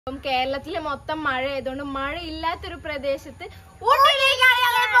കേരളത്തിലെ മൊത്തം മഴ ആയതുകൊണ്ട് മഴ ഇല്ലാത്തൊരു പ്രദേശത്ത് ഊട്ടിയിലേക്കാണ്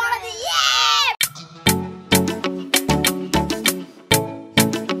ഞങ്ങൾ പോകുന്നത്.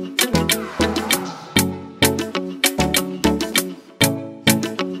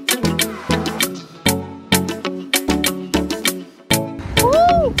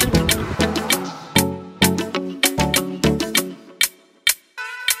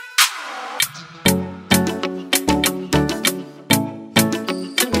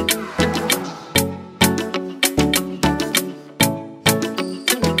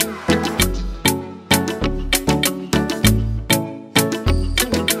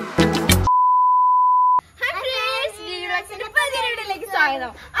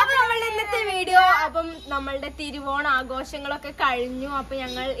 അപ്പൊ നമ്മളുടെ ഇന്നത്തെ വീഡിയോ നമ്മളുടെ തിരുവോണ ആഘോഷങ്ങളൊക്കെ കഴിഞ്ഞു. അപ്പൊ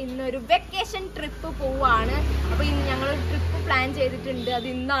ഞങ്ങൾ ഇന്നൊരു വെക്കേഷൻ ട്രിപ്പ് പോവാണ്. അപ്പൊ ഇന്ന് ഞങ്ങളൊരു ട്രിപ്പ് പ്ലാൻ ചെയ്തിട്ടുണ്ട്. അത്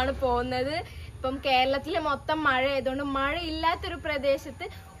ഇന്നാണ് പോകുന്നത്. ഇപ്പം കേരളത്തിലെ മൊത്തം മഴ ആയതുകൊണ്ട് മഴ ഇല്ലാത്തൊരു പ്രദേശത്ത്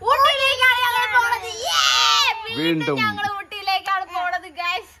ഊട്ടിയിലേക്കാണ് ഞങ്ങൾ പോകുന്നത്. വീണ്ടും ഞങ്ങൾ ഊട്ടിയിലേക്കാണ് പോണത്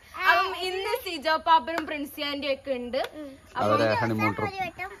ഗൈസ്. അപ്പം ഇന്ന് സിജോ പാപ്പനും പ്രിൻസി ആന്റിയും ഒക്കെ ഉണ്ട്.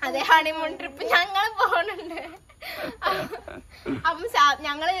 അതെ, ഹണിമൂൺ ട്രിപ്പ് ഞങ്ങൾ പോണുണ്ട്. അപ്പം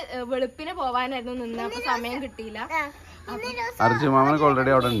ഞങ്ങള് വെളുപ്പിന് പോവാനായിരുന്നു നിന്ന്. അപ്പൊ സമയം കിട്ടിയില്ല. അർജുമാമനൊക്കെ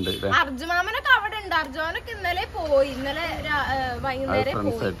ഓൾറെഡി അവിടെ ഉണ്ട്. അർജുമാമനൊക്കെ അവിടെ ഉണ്ട്. അർജുമാനൊക്കെ ഇന്നലെ പോയി. ഇന്നലെ വൈകുന്നേരം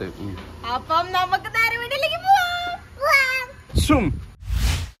പോയി. അപ്പം നമുക്ക് നേരെ വീട്ടിലേക്ക് പോവാം.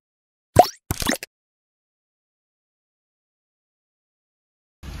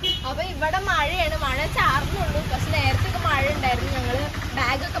 അപ്പൊ ഇവിടെ മഴയാണ്. മഴ ചാർന്നുള്ളൂ. പക്ഷെ നേരത്തെ മഴ ഉണ്ടായിരുന്നു. ഞങ്ങള്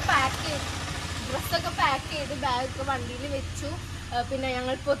ബാഗൊക്കെ പാക്ക് ചെയ്ത് ഡ്രസ്സൊക്കെ പാക്ക് ചെയ്ത് ബാഗൊക്കെ വണ്ടിയിൽ വെച്ചു. പിന്നെ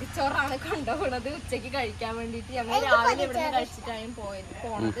ഞങ്ങൾ പൊതിച്ചോറാണ് കൊണ്ടുപോകുന്നത് ഉച്ചക്ക് കഴിക്കാൻ വേണ്ടിട്ട്. ഞങ്ങൾ രാവിലെ ഇവിടെ കഴിച്ചിട്ടാണ്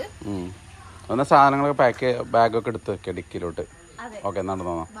പോണത്. സാധനങ്ങളൊക്കെ പാക്ക് ബാഗൊക്കെ എടുത്ത് വെക്കാം ഡിക്കിലോട്ട്. ഓക്കെ,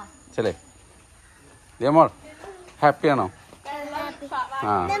 നടന്നോ ശരി. മോൾ ഹാപ്പിയാണോ?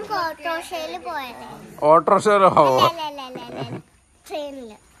 ഓട്ടോറിക്ഷയിലോ?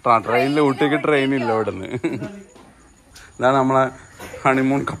 ട്രെയിനിൽ. ഊട്ടിക്ക് ട്രെയിനില്ല ഇവിടുന്ന്. ഇതാണ് നമ്മളെ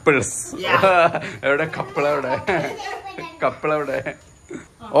ഹണിമൂൺ കപ്പിൾസ്. എവിടെ കപ്പിളെവിടെ?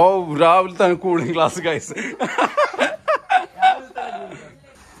 ഓ, രാവിലെ തന്നെ കൂളിംഗ് ക്ലാസ് ഗൈസ്.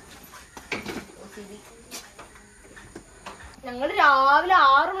 ഞങ്ങൾ രാവിലെ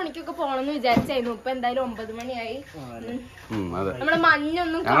 6 മണിക്കൊക്കെ പോണെന്ന് വിചാരിച്ചായിരുന്നു. ഇപ്പൊ എന്തായാലും 9 മണിയായി. നമ്മളെ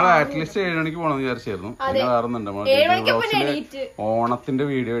മഞ്ഞൊന്നും അറ്റ്ലീസ്റ്റ് 7 മണിക്ക് പോണെന്ന് വിചാരിച്ചായിരുന്നു. ഓണത്തിന്റെ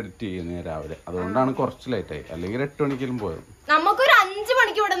വീഡിയോ എഡിറ്റ് ചെയ്യുന്ന രാവിലെ, അതുകൊണ്ടാണ് കുറച്ച് ലേറ്റ് ആയി. അല്ലെങ്കിൽ 8 മണിക്കെങ്കിലും പോയത്. നമുക്കൊരു 5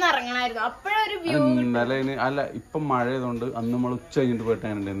 മണിക്ക് ഇവിടെ നിന്ന് ഇറങ്ങണമായിരുന്നു. അപ്പോഴൊരു ഇന്നലെ അല്ല, ഇപ്പൊ മഴ ആയതുകൊണ്ട് അന്ന് നമ്മൾ ഉച്ച കഴിഞ്ഞിട്ട് പോയിട്ട്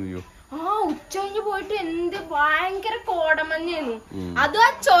എങ്ങനെ വ്യൂ? ഉച്ച കഴിഞ്ഞ് പോയിട്ട് എന്ത് ഭയങ്കര കോടമഞ്ഞായിരുന്നു. അത് ആ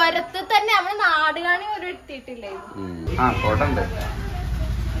ചുരത്ത് തന്നെ. നമ്മള് നാടുകാണി ഒരു എത്തിയിട്ടില്ലായിരുന്നു.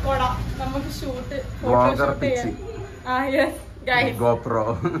 കോട നമുക്ക് ഷൂട്ട് ഗോപ്രോ.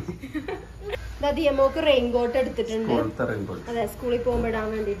 ദിയമോക്ക് റെയിൻകോട്ട് എടുത്തിട്ടുണ്ട്. അതെ, സ്കൂളിൽ പോകുമ്പോ ഇടാൻ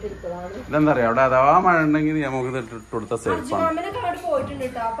വേണ്ടിട്ട് എടുത്തതാണ്. എന്താ പറയാ, അവിടെ അഥവാ മഴ ഉണ്ടെങ്കിൽ അർജുമാമനൊക്കെ അവിടെ പോയിട്ടുണ്ട്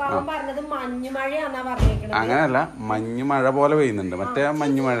കേട്ടോ. അപ്പൊ അവൻ പറഞ്ഞത് മഞ്ഞുമഴയാന്നാ പറഞ്ഞേക്കണത്. അങ്ങനെയല്ല, മഞ്ഞു മഴ പോലെ പെയ്യുന്നുണ്ട്. മറ്റേ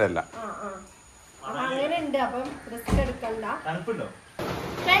മഞ്ഞു മഴയല്ല. അങ്ങനെ ഉണ്ട്. അപ്പം റിസ്ക് എടുക്കണ്ട.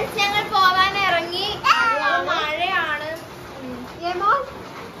 ഫ്രണ്ട്സ്, ഞങ്ങൾ പോവാൻ ഇറങ്ങി. മഴയാണ്.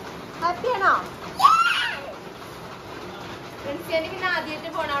 ഹാപ്പിയാണോ? പ്രിൻസിയാനിക്ക് ആദ്യമായിട്ട്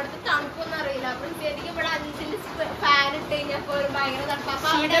പോണം. അവിടുത്തെ തണുപ്പൊന്നും അറിയില്ല. പ്രിൻസിയാനിക്ക് ഇവിടെ 5 ഫാൻ ഇട്ട് കഴിഞ്ഞപ്പോ ഒരു ഭയങ്കര തണുപ്പ്.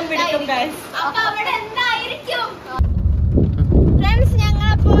 അപ്പൊ അവിടെ എന്തായിരിക്കും? ഫ്രണ്ട്സ്,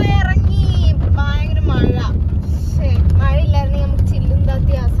 ഞങ്ങളപ്പോ ഇറങ്ങി. ഭയങ്കര മഴ. മഴയില്ലായിരുന്നെങ്കിൽ നമുക്ക് ചില്ലും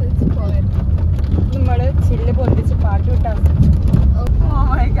താത്തി ആസ്വദിച്ച് പോയത്. നമ്മള് ചില്ല് പൊന്തിച്ച് പാട്ട് വിട്ടാ.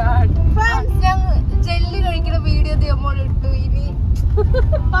 ഫ്രണ്ട്സ്, ഞങ്ങൾ ജെല്ലി കഴിക്കുന്ന വീഡിയോ ദിയമോൾ ഇട്ടു. ഇനി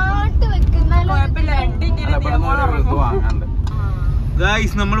പാട്ട് വെക്കുന്നാലും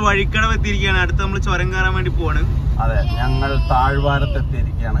നമ്മൾ വഴിക്കടവ് എത്തിയിരിക്കുകയാണ്. അടുത്ത് നമ്മൾ ചുരം കയറാൻ വേണ്ടി പോവാണ്. അതെ, ഞങ്ങൾ താഴ്വാരത്ത്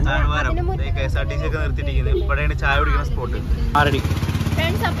എത്തിയിരിക്കുകയാണ്. താഴ്വാരം KSRTC ഒക്കെ നിർത്തിയിരിക്കുന്നത്. ഇവിടെയാണ് ചായ കുടിക്കുന്ന സ്പോട്ട്.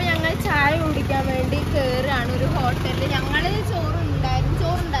 ഫ്രണ്ട്സ്, അപ്പൊ ഞങ്ങൾ ചായ കുടിക്കാൻ വേണ്ടി കേറാണ് ഒരു ഹോട്ടലിൽ. ഞങ്ങള്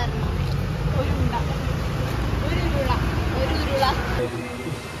ചോറുണ്ടായിരുന്നു. ഒരു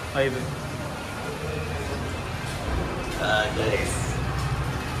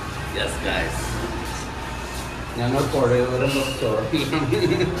ഞങ്ങൾ പുഴയോരം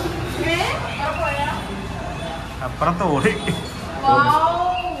അപ്പുറത്ത് ഓടി.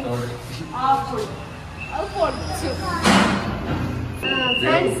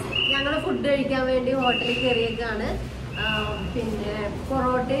 ഞങ്ങള് ഫുഡ് കഴിക്കാൻ വേണ്ടി ഹോട്ടലിൽ കയറിയേക്കാണ്. പിന്നെ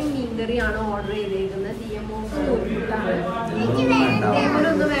പൊറോട്ടയും മീൻകറിയാണ് ഓർഡർ ചെയ്തേക്കുന്നത്. ദിയമോക്ക് നൂൽപുട്ടാണ്.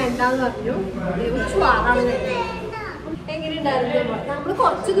 ദേവനൊന്നും വേണ്ടെന്ന് പറഞ്ഞു. ദേവച്ചുവാറാണ്. എങ്ങനെയുണ്ടായിരുന്നു? നമ്മള്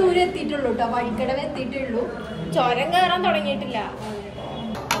കുറച്ച് ദൂരം എത്തിയിട്ടുള്ളൂ കേട്ടോ. വഴിക്കടവ് എത്തിയിട്ടുള്ളൂ. ചുരം കയറാൻ തുടങ്ങിയിട്ടില്ല.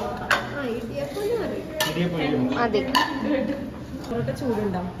 അതെ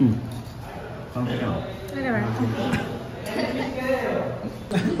ചൂടുണ്ടാവും.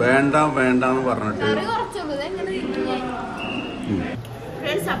 വേണ്ട വേണ്ടെന്ന് പറഞ്ഞിട്ട്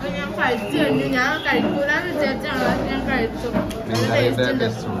ഫ്രണ്ട്സ്, അപ്പൊ ഞാൻ കഴിച്ചു കഴിഞ്ഞു. ഞാൻ കഴിക്കൂലെന്ന് വിചാരിച്ചാണ് ഞാൻ കഴിച്ചു.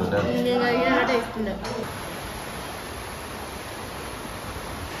 ടേസ്റ്റ് ഉണ്ട്.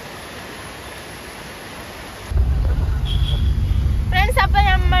 ഫ്രണ്ട്സ്, അപ്പൊ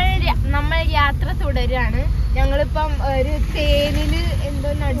നമ്മൾ യാത്ര തുടരാണ്. ഞങ്ങളിപ്പം ഒരു തേനില് എന്തോ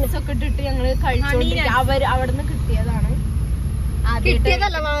നട്ട്സ് ഒക്കെ ഇട്ടിട്ട് ഞങ്ങള് കഴിച്ചോണ്ടിരിക്കും. അവിടുന്ന് കിട്ടിയതാണ്.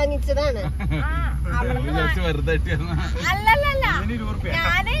 കിട്ടിയതല്ല, വാങ്ങിച്ചതാണ്. അല്ലല്ല,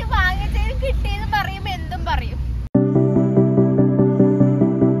 ഞാന് വാങ്ങിച്ചതിന് കിട്ടിയെന്ന് പറയുമ്പോ എന്തും പറയും.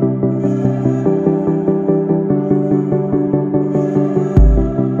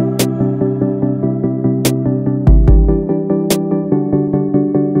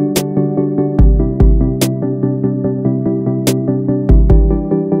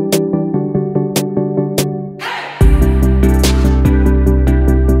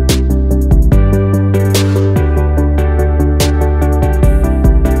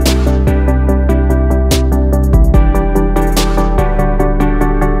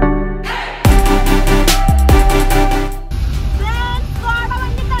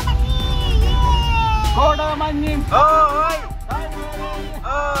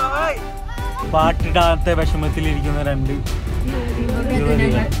 പാട്ടിടാത്ത വിഷമത്തിലിരിക്കുന്ന രണ്ട്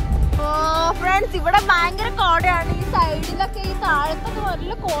ഫ്രണ്ട്സ്, ഇവിടെ ഭയങ്കര കോടയാണ്. ഈ സൈഡിലൊക്കെ ഈ താഴത്തൊക്കെ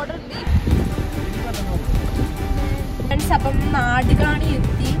നല്ല കോടുണ്ട്. ഫ്രണ്ട്സ്, അപ്പം നാട് കാണി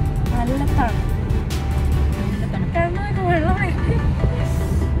എത്തി. നല്ല തണുപ്പ് വെള്ളം.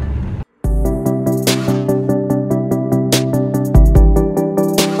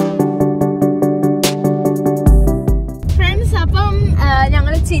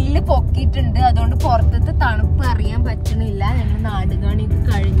 ഞങ്ങള് ചില്ല് പൊക്കിയിട്ടുണ്ട്. അതുകൊണ്ട് പുറത്തത്തെ തണുപ്പ് അറിയാൻ പറ്റണില്ല. ഞങ്ങൾ നാടുകാണി ഇത്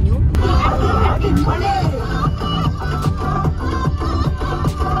കഴിഞ്ഞു.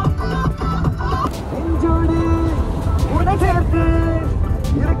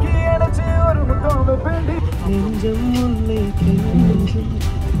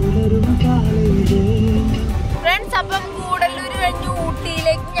 ഫ്രണ്ട്സ്, അപ്പം കൂടല്ലൂർ കഴിഞ്ഞ്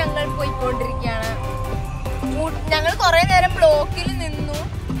ഊട്ടിയിലേക്ക് ഞങ്ങൾ പോയിക്കൊണ്ടിരിക്കുകയാണ്. ഞങ്ങൾ കുറെ നേരം ബ്ലോക്കിൽ നിന്നു.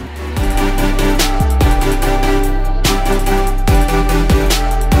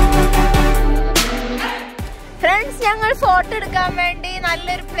 ഫ്രണ്ട്സ്, ഞങ്ങൾ ഫോട്ടോ എടുക്കാൻ വേണ്ടി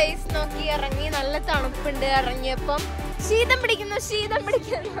നല്ലൊരു പ്ലേസ് നോക്കി ഇറങ്ങി. നല്ല തണുപ്പുണ്ട്. ഇറങ്ങിയപ്പം ശീതം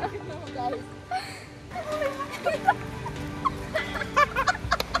പിടിക്കുന്നു.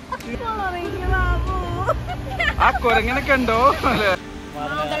 ആ കുരങ്ങനൊക്കെ ഉണ്ടോ?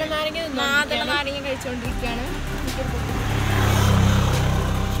 നാരങ്ങ കഴിച്ചോണ്ടിരിക്കാണ്.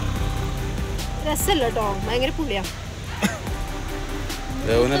 രസമല്ല കേട്ടോ, ഭയങ്കര പുളിയാ.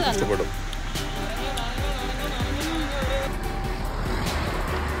 ഇഷ്ടപ്പെടും.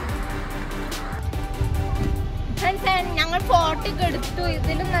 ഞങ്ങൾ ഫോട്ടോ ഒക്കെ എടുത്തു.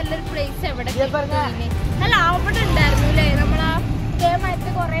 ഇതിലും നല്ലൊരു പ്ലേസ് എവിടെ നല്ല അവിടെ ഉണ്ടായിരുന്നു അല്ലേ? നമ്മളാ മരത്ത്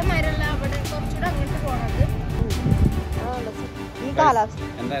കൊറേ മരമല്ല, അവിടെ കുറച്ചുകൂടെ അങ്ങോട്ട് പോണത്.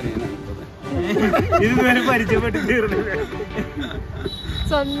 ഇതുവരെ പരിചയപ്പെട്ട്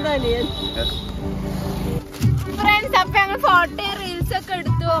സ്വന്തം ഫ്രണ്ട്സ്, അപ്പൊ ഞങ്ങൾ ഫോട്ടോ റീൽസ് ഒക്കെ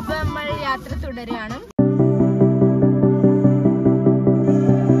എടുത്തു. അപ്പൊ നമ്മൾ യാത്ര തുടരുകയാണ്.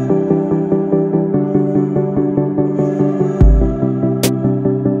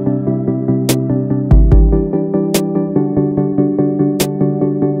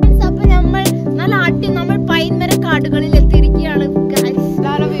 അപ്പൊ നമ്മൾ പൈൻമര കാടുകളിൽ എത്തിയിരിക്കുകയാണ്.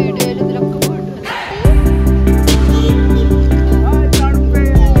 വീഡിയോയിൽ ഇതിലൊക്കെ പോയിട്ട്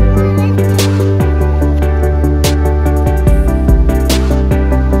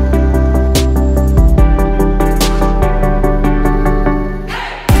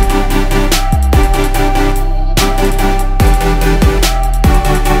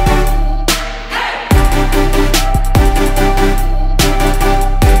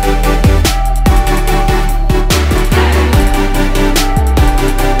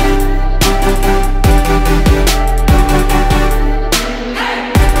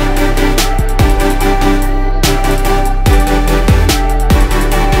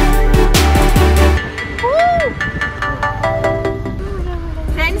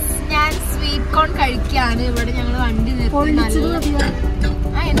കഴിക്കാണ്. ഇവിടെ ഞങ്ങൾ വണ്ടി നിർത്തി.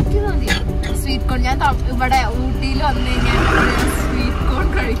 എനിക്ക് തോന്നി സ്വീറ്റ് കോൺ. ഞാൻ ഇവിടെ ഊട്ടിയിൽ വന്നു കഴിഞ്ഞാൽ സ്വീറ്റ് കോൺ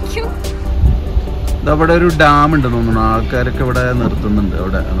കഴിക്കും. അവിടെ ഒരു ഡാം ഉണ്ട് തോന്നുന്നു. ആൾക്കാരൊക്കെ ഇവിടെ നിർത്തുന്നുണ്ട്.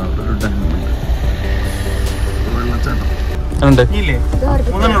 അവിടെ ഒരു ഡാം വെള്ളച്ചാട്ടം.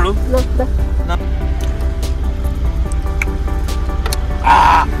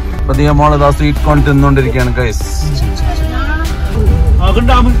 അപ്പൊ ദിയമോൾ ഇതാ സ്വീറ്റ് കോൺ തിന്നോണ്ടിരിക്കുകയാണ് ഗൈസ്.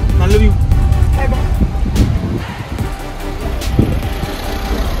 നല്ല വ്യൂ.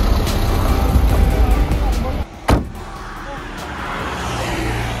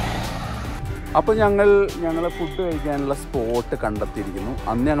 അപ്പോൾ ഞങ്ങൾ ഫുഡ് കഴിക്കാനുള്ള സ്പോട്ട് കണ്ടെത്തിയിരിക്കുന്നു.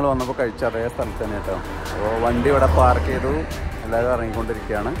 അന്ന് ഞങ്ങൾ വന്നപ്പോൾ കഴിച്ച അതേ സ്ഥലത്ത് തന്നെ കേട്ടോ. അപ്പോൾ വണ്ടി ഇവിടെ പാർക്ക് ചെയ്തു, എല്ലാവരും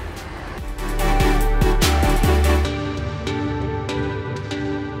ഇറങ്ങിക്കൊണ്ടിരിക്കുകയാണ്.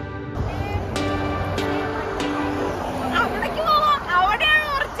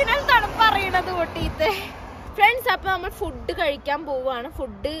 ഫ്രണ്ട്സ്, അപ്പൊ നമ്മൾ ഫുഡ് കഴിക്കാൻ പോവാണ്.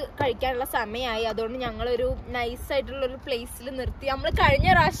 ഫുഡ് കഴിക്കാനുള്ള സമയമായി. അതുകൊണ്ട് ഞങ്ങളൊരു നൈസായിട്ടുള്ള ഒരു പ്ലേസിൽ നിർത്തി. നമ്മൾ കഴിഞ്ഞ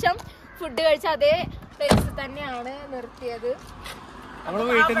പ്രാവശ്യം ഫുഡ് കഴിച്ച അതേ പ്ലേസിൽ തന്നെയാണ് നിർത്തിയത്. അതെ,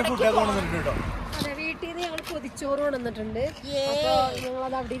 വീട്ടിൽ നിന്ന് ഞങ്ങൾ പൊതിച്ചോറ് കൊണ്ടുവന്നിട്ടുണ്ട്.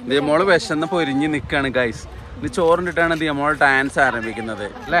 ദിയമോള് വിശന്ന് പൊരിഞ്ഞ് നിക്കാണ് ഗൈസ്. ഇത് ചോറിട്ടിട്ടാണ് ദിയമോൾ ഡാൻസ് ആരംഭിക്കുന്നത്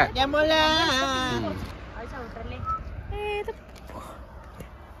അല്ലേ?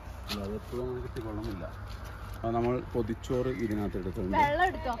 കൊള്ളുന്നില്ല. അപ്പൊ നമ്മൾ പൊതിച്ചോറ് ഇതിനകത്ത് എടുത്തിട്ടുണ്ട്. വെള്ളം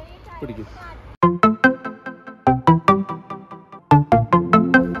എടുത്തോ, പിടിക്കും.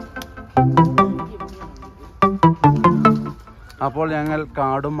 അപ്പോൾ ഞങ്ങൾ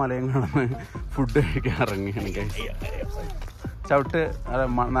കാടും മലയും കാണുന്ന ഫുഡ് കഴിക്കാൻ ഇറങ്ങിയാണ് ഗൈസ്. ചവിട്ട്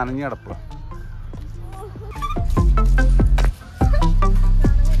നനഞ്ഞു കിടപ്പോ.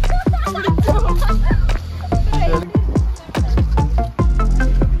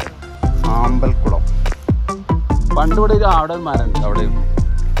 ആമ്പൽക്കുളം. പണ്ട് ഇവിടെ അവിടെ ഒരു മരം ഉണ്ട്. അവിടെ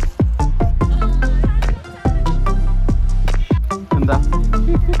എന്താ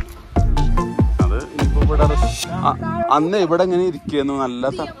അത് ഇനിയിപ്പോ ഇവിടെ അന്ന് ഇവിടെ ഇങ്ങനെ ഇരിക്കുന്നു നല്ല.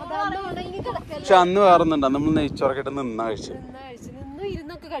 പക്ഷെ അന്ന് വേറൊന്നുണ്ട്. അന്ന് നമ്മൾ നെയ്ച്ചോറൊക്കെ ഇട്ട് നിന്നാ കഴിച്ചു.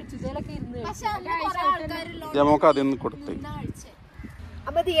 നമുക്ക് അതൊന്ന് കൊടുത്ത്.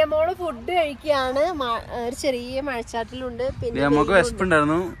 അപ്പൊ ദിയമോള് ഫുഡ് കഴിക്കുകയാണ്. ഒരു ചെറിയ മഴച്ചാട്ടിലുണ്ട്. പിന്നെ നമുക്ക്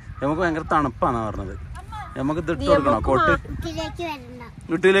വിശപ്പുണ്ടായിരുന്നു. നമുക്ക് ഭയങ്കര തണുപ്പാണ് പറഞ്ഞത്. നമുക്ക് ഇത് ഇട്ട് കൊടുക്കണോ കോട്ട്?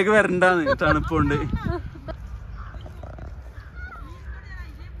 വീട്ടിലേക്ക് വരണ്ടാന്ന്, തണുപ്പുണ്ട്.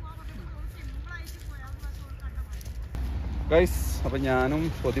 ഗൈസ്, അപ്പൊ ഞാനും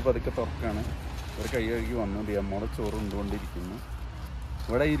പൊതി പതുക്കെ തുറക്കാണ്. ഒരു കൈ കഴുകി വന്നു. ദിയമോളെ ചോറ് കൊണ്ടുകൊണ്ടിരിക്കുന്നു.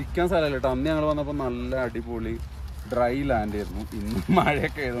 ഇവിടെ ഇരിക്കാൻ സ്ഥലമല്ല കേട്ടോ. അന്ന് ഞങ്ങൾ വന്നപ്പോ നല്ല അടിപൊളി ഡ്രൈ ലാൻഡ് ആയിരുന്നു. ഇന്ന്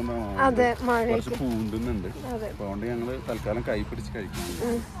മഴയൊക്കെ ആയതുകൊണ്ടാണ് കുറച്ച് പൂണ്ടുന്നുണ്ട്. അപ്പൊ അതുകൊണ്ട് ഞങ്ങള് തൽക്കാലം കൈ പിടിച്ച്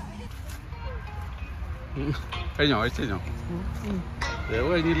കഴിക്കുന്നു. കഴിഞ്ഞോ? കഴിച്ചു കഴിഞ്ഞോ? ദേവ്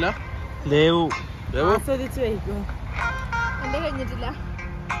കഴിഞ്ഞില്ല. കഴിഞ്ഞിട്ടില്ല.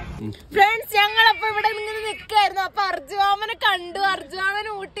 ഫ്രണ്ട്സ്, ഞങ്ങളപ്പോ ഇവിടെ ഇങ്ങനെ നിക്കായിരുന്നു. അപ്പൊ അർജുമാമനെ കണ്ടു. അർജുമാമൻ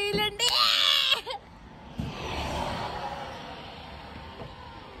ഊട്ടിയിലുണ്ട്.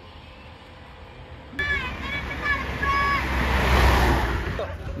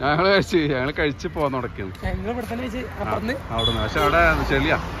 ഞങ്ങള് കഴിച്ച് പോകാൻ നടക്കുന്നു അവിടുന്ന്. പക്ഷെ അവിടെ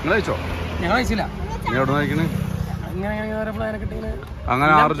ചെളിയാ. നിങ്ങൾ കഴിച്ചോ? ഞങ്ങൾ കഴിച്ചില്ല. നീ എവിടെ കഴിക്കണേ?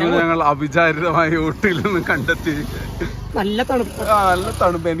 അങ്ങനെ അർജുന ഞങ്ങൾ അവിചാരിതമായി ഊട്ടിയിൽ നിന്ന് കണ്ടെത്തി. നല്ല തണുപ്പ്. നല്ല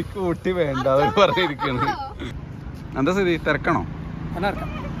തണുപ്പ്. എനിക്ക് ഊട്ടി വേണ്ട അവർ പറഞ്ഞിരിക്കുന്നു. എന്താ സ്ഥിതി? തിരക്കണോ?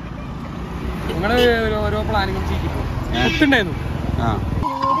 ഞങ്ങള് ഓരോ പ്ലാനിങ്ങും ചെയ്തിട്ടുണ്ടായിരുന്നു.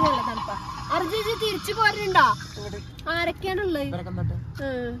 തിരിച്ചു പോരുന്നുണ്ടോ? ആരൊക്കെയാണുള്ളത്?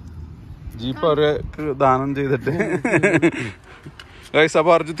 ജീപ്പ് അവർക്ക് ദാനം ചെയ്തിട്ട് ഗൈസ്.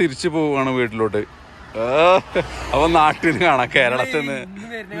 അപ്പൊ അർജു തിരിച്ചു പോവാണ് വീട്ടിലോട്ട്. അപ്പൊ നാട്ടിൽ കാണാം കേരളത്തിൽ നിന്ന്.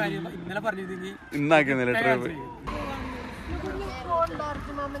 ഇന്നാക്കുന്നില്ല ട്രിപ്പ്.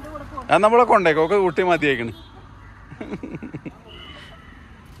 നമ്മളെ കൊണ്ടേക്കോ? ഒക്കെ ഊട്ടി മതിയാക്കണ്.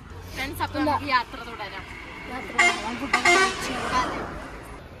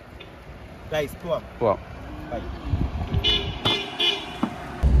 പോവാം.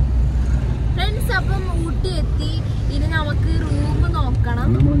 ഫ്രണ്ട്സ്, അപ്പം ഊട്ടി എത്തി. ഇനി നമുക്ക് റൂം നോക്കണം.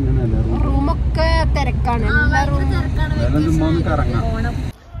 റൂമൊക്കെ തിരക്കാണ്.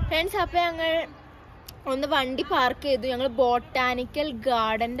 ഫ്രണ്ട്സ്, അപ്പൊ ഞങ്ങൾ ഒന്ന് വണ്ടി പാർക്ക് ചെയ്തു. ഞങ്ങൾ ബോട്ടാനിക്കൽ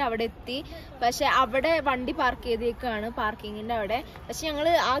ഗാർഡന്റെ അവിടെ എത്തി. പക്ഷെ അവിടെ വണ്ടി പാർക്ക് ചെയ്തേക്കാണ്, പാർക്കിങ്ങിന്റെ അവിടെ. പക്ഷെ ഞങ്ങൾ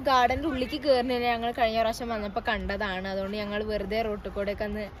ആ ഗാർഡന്റെ ഉള്ളിലേക്ക് കയറുന്നില്ല. ഞങ്ങൾ കഴിഞ്ഞ പ്രാവശ്യം വന്നപ്പോ കണ്ടതാണ്. അതുകൊണ്ട് ഞങ്ങൾ വെറുതെ റോട്ടിൽ കൂടെ ഒക്കെ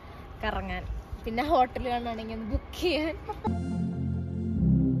ഒന്ന് കറങ്ങാൻ, പിന്നെ ഹോട്ടൽ കാണുകയാണെങ്കിൽ ഒന്ന് ബുക്ക് ചെയ്യാൻ.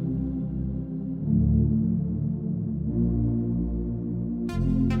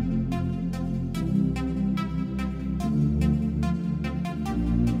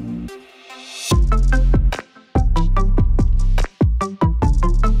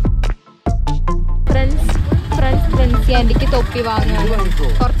 ആന്റിക്ക് തൊപ്പി വാങ്ങാൻ.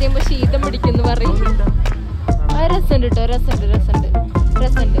 കുറച്ച് കഴിയുമ്പോ ശീതം പിടിക്കുന്നു പറയും. രസമുണ്ട് കേട്ടോ.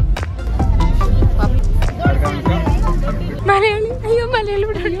 രസമുണ്ട്. മലയാളി. അയ്യോ, മലയാളി.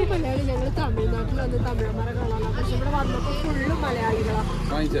 തമിഴ്നാട്ടിൽ വന്ന് തമിഴന്മാരെ കാണാനോ, പക്ഷെ ഇവിടെ വന്നപ്പോ ഫുള്ള് മലയാളികളാണ്.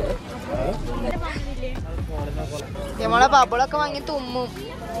 നമ്മളെ ബബിളൊക്കെ വാങ്ങി തുമ്മും.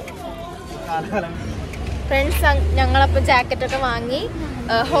 ഫ്രണ്ട്സ്, ഞങ്ങളപ്പോ ജാക്കറ്റൊക്കെ വാങ്ങി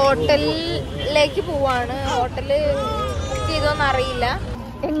ഹോട്ടലിലേക്ക് പോവാണ്. ഹോട്ടല് ബുക്ക് ചെയ്തോന്ന് അറിയില്ല,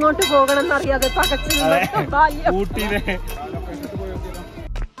 എങ്ങോട്ട് പോകണം എന്നറിയാതെ പകച്ചു.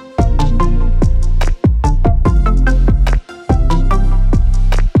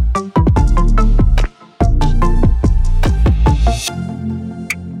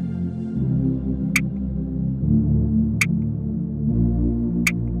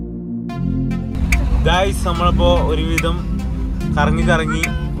 ഗായ്സ്, നമ്മളിപ്പോ ഒരുവിധം കറങ്ങി കറങ്ങി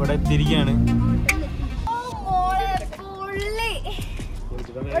ഇവിടെ എത്തിയിരിക്കുകയാണ്.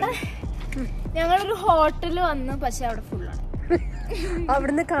 ഞങ്ങളൊരു ഹോട്ടല് വന്നു, പക്ഷെ അവിടെ ഫുള്ളാണ്.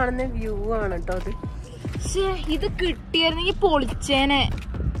 അവിടുന്ന് കാണുന്ന വ്യൂ ആണ് കേട്ടോ അത്. പക്ഷെ ഇത് കിട്ടിയായിരുന്നെങ്കിൽ പൊളിച്ചേനെ.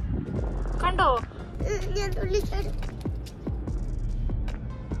 കണ്ടോ,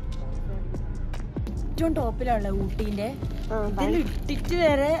 ഏറ്റവും ടോപ്പിലുള്ള ഊട്ടീന്റെ ഇട്ടിട്ട്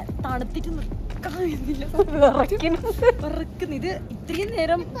വരെ തണുത്തിട്ട് നിൽക്കാൻ കഴിയുന്നില്ല. ഇത് ഇത്രയും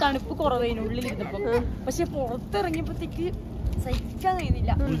നേരം തണുപ്പ് കുറവേനു ഉള്ളിൽ ഇരുന്നപ്പോ, പക്ഷെ പുറത്തിറങ്ങിയപ്പോഴത്തേക്ക് സഹിക്കാൻ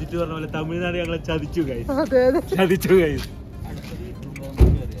കഴിയുന്നില്ല. തമിഴ്നാട് ഞങ്ങളെ ചതിച്ചു ഗൈസ്, ചതിച്ചു ഗൈസ്.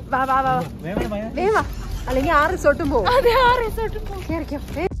 അല്ലെങ്കിൽ ആ റിസോർട്ടും പോകും. അതെ, ആ റിസോർട്ടും പോകും.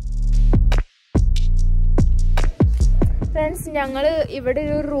 ഫ്രണ്ട്സ്, ഞങ്ങള് ഇവിടെ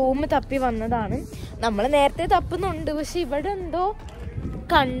ഒരു റൂം തപ്പി വന്നതാണ്. നമ്മൾ നേരത്തെ തപ്പുന്നുണ്ട്, പക്ഷെ ഇവിടെ എന്തോ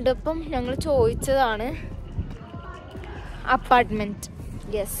കണ്ടപ്പം ഞങ്ങൾ ചോദിച്ചതാണ്. അപ്പാർട്ട്മെന്റ്.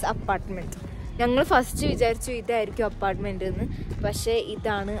 Yes, apartment. ഞങ്ങൾ ഫസ്റ്റ് വിചാരിച്ചു ഇതായിരിക്കും അപ്പാർട്ട്മെന്റ് എന്ന്, പക്ഷെ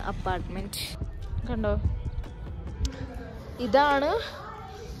ഇതാണ് അപ്പാർട്ട്മെന്റ്. കണ്ടോ, ഇതാണ്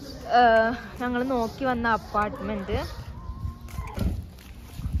ഞങ്ങൾ നോക്കി വന്ന അപ്പാർട്ട്മെന്റ്.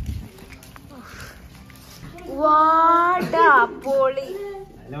 പൊളി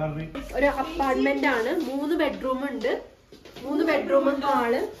ഒരു അപ്പാർട്ട്മെന്റ് ആണ്. 3 ബെഡ്റൂം ഉണ്ട്. 3 ബെഡ്റൂമും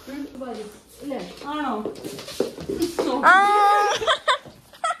ഹാള്.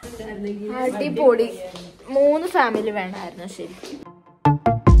 അടിപൊളി. 3 ഫാമിലി വേണമായിരുന്നു. ശരി,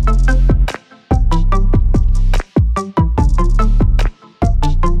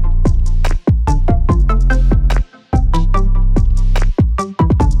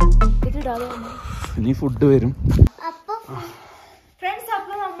 ഇനി ഫുഡ് വരും. ഫ്രണ്ട്സ്,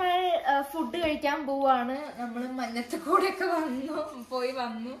 അപ്പൊ നമ്മൾ ഫുഡ് കഴിക്കാൻ പോവാണ്. നമ്മള് മഞ്ഞത്തക്കൂടെ ഒക്കെ പോയി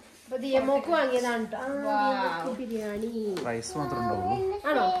വന്നു. അപ്പൊ ദിയമോക്ക് വാങ്ങിയതാണ് ബിരിയാണി. റൈസ് മാത്രമേ ഉണ്ടാവുള്ളൂ.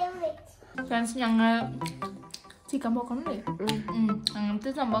 ആണോ ഫ്രണ്ട്സ്? ഞങ്ങൾ ചിക്കൻ പോക്കണല്ലേ,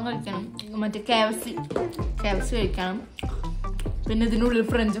 അങ്ങനത്തെ സംഭവം കഴിക്കണം. മറ്റേ KFC കഴിക്കണം. പിന്നെ ഇതിനുള്ളിൽ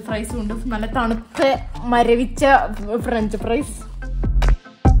ഫ്രഞ്ച് ഫ്രൈസും ഉണ്ട്. നല്ല തണുത്ത മരവിച്ച ഫ്രഞ്ച് ഫ്രൈസ്.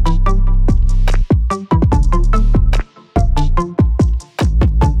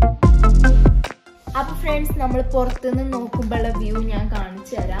 അപ്പൊ ഫ്രണ്ട്സ്, നമ്മൾ പുറത്തുനിന്ന് നോക്കുമ്പോഴുള്ള വ്യൂ ഞാൻ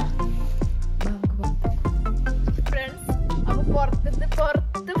കാണിച്ചു തരാം. ഫ്രണ്ട്സ്, അപ്പൊ പുറത്ത്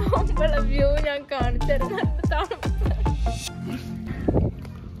പോകുമ്പോഴുള്ള വ്യൂ ഞാൻ കാണിച്ചു തരാം. നല്ല തണുപ്പ്.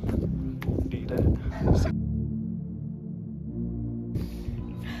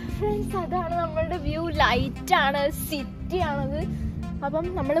 ഫ്രണ്ട്സ്, അതാണ് നമ്മളുടെ വ്യൂ. ലൈറ്റ് ആണ്, സിറ്റി ആണത്. അപ്പം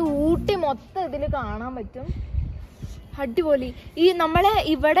നമ്മൾ ഊട്ടി മൊത്തം ഇതിൽ കാണാൻ പറ്റും. അടിപൊളി. ഈ നമ്മളെ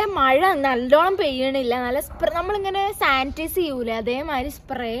ഇവിടെ മഴ നല്ലോണം പെയ്യണില്ല. നല്ല നമ്മളിങ്ങനെ സാനിറ്റൈസ് ചെയ്യൂലേ, അതേമാതിരി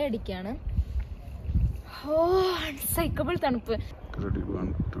സ്പ്രേ അടിക്കാണ്. ഓ, അൺസൈക്കബിൾ തണുപ്പ്.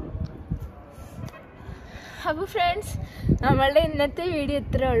 അപ്പൊ ഫ്രണ്ട്സ്, നമ്മളുടെ ഇന്നത്തെ വീഡിയോ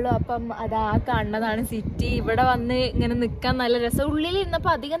ഇത്രേ ഉള്ളൂ. അപ്പം അതാ കാണുന്നതാണ് സിറ്റി. ഇവിടെ വന്ന് ഇങ്ങനെ നിൽക്കാൻ നല്ല രസം.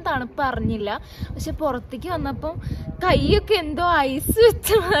 ഉള്ളിലിരുന്നപ്പോൾ അധികം തണുപ്പ് അറിഞ്ഞില്ല, പക്ഷെ പുറത്തേക്ക് വന്നപ്പം കൈയൊക്കെ എന്തോ ഐസ് വെച്ച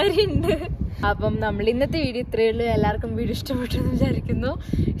മാതിരി ഉണ്ട്. അപ്പം നമ്മൾ ഇന്നത്തെ വീഡിയോ ഇത്രയേ ഉള്ളൂ. എല്ലാവർക്കും വീഡിയോ ഇഷ്ടപ്പെട്ടെന്ന് വിചാരിക്കുന്നു.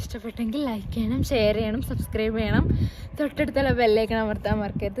 ഇഷ്ടപ്പെട്ടെങ്കിൽ ലൈക്ക് ചെയ്യണം, ഷെയർ ചെയ്യണം, സബ്സ്ക്രൈബ് ചെയ്യണം, തൊട്ടടുത്തുള്ള ബെല്ലൈക്കൺ അമർത്താൻ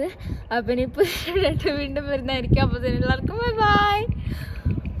മറക്കരുത്. അപ്പം ഇനിയിപ്പോൾ വീണ്ടും വരുന്നതായിരിക്കും. അപ്പോൾ എല്ലാവർക്കും ബൈ ബൈ.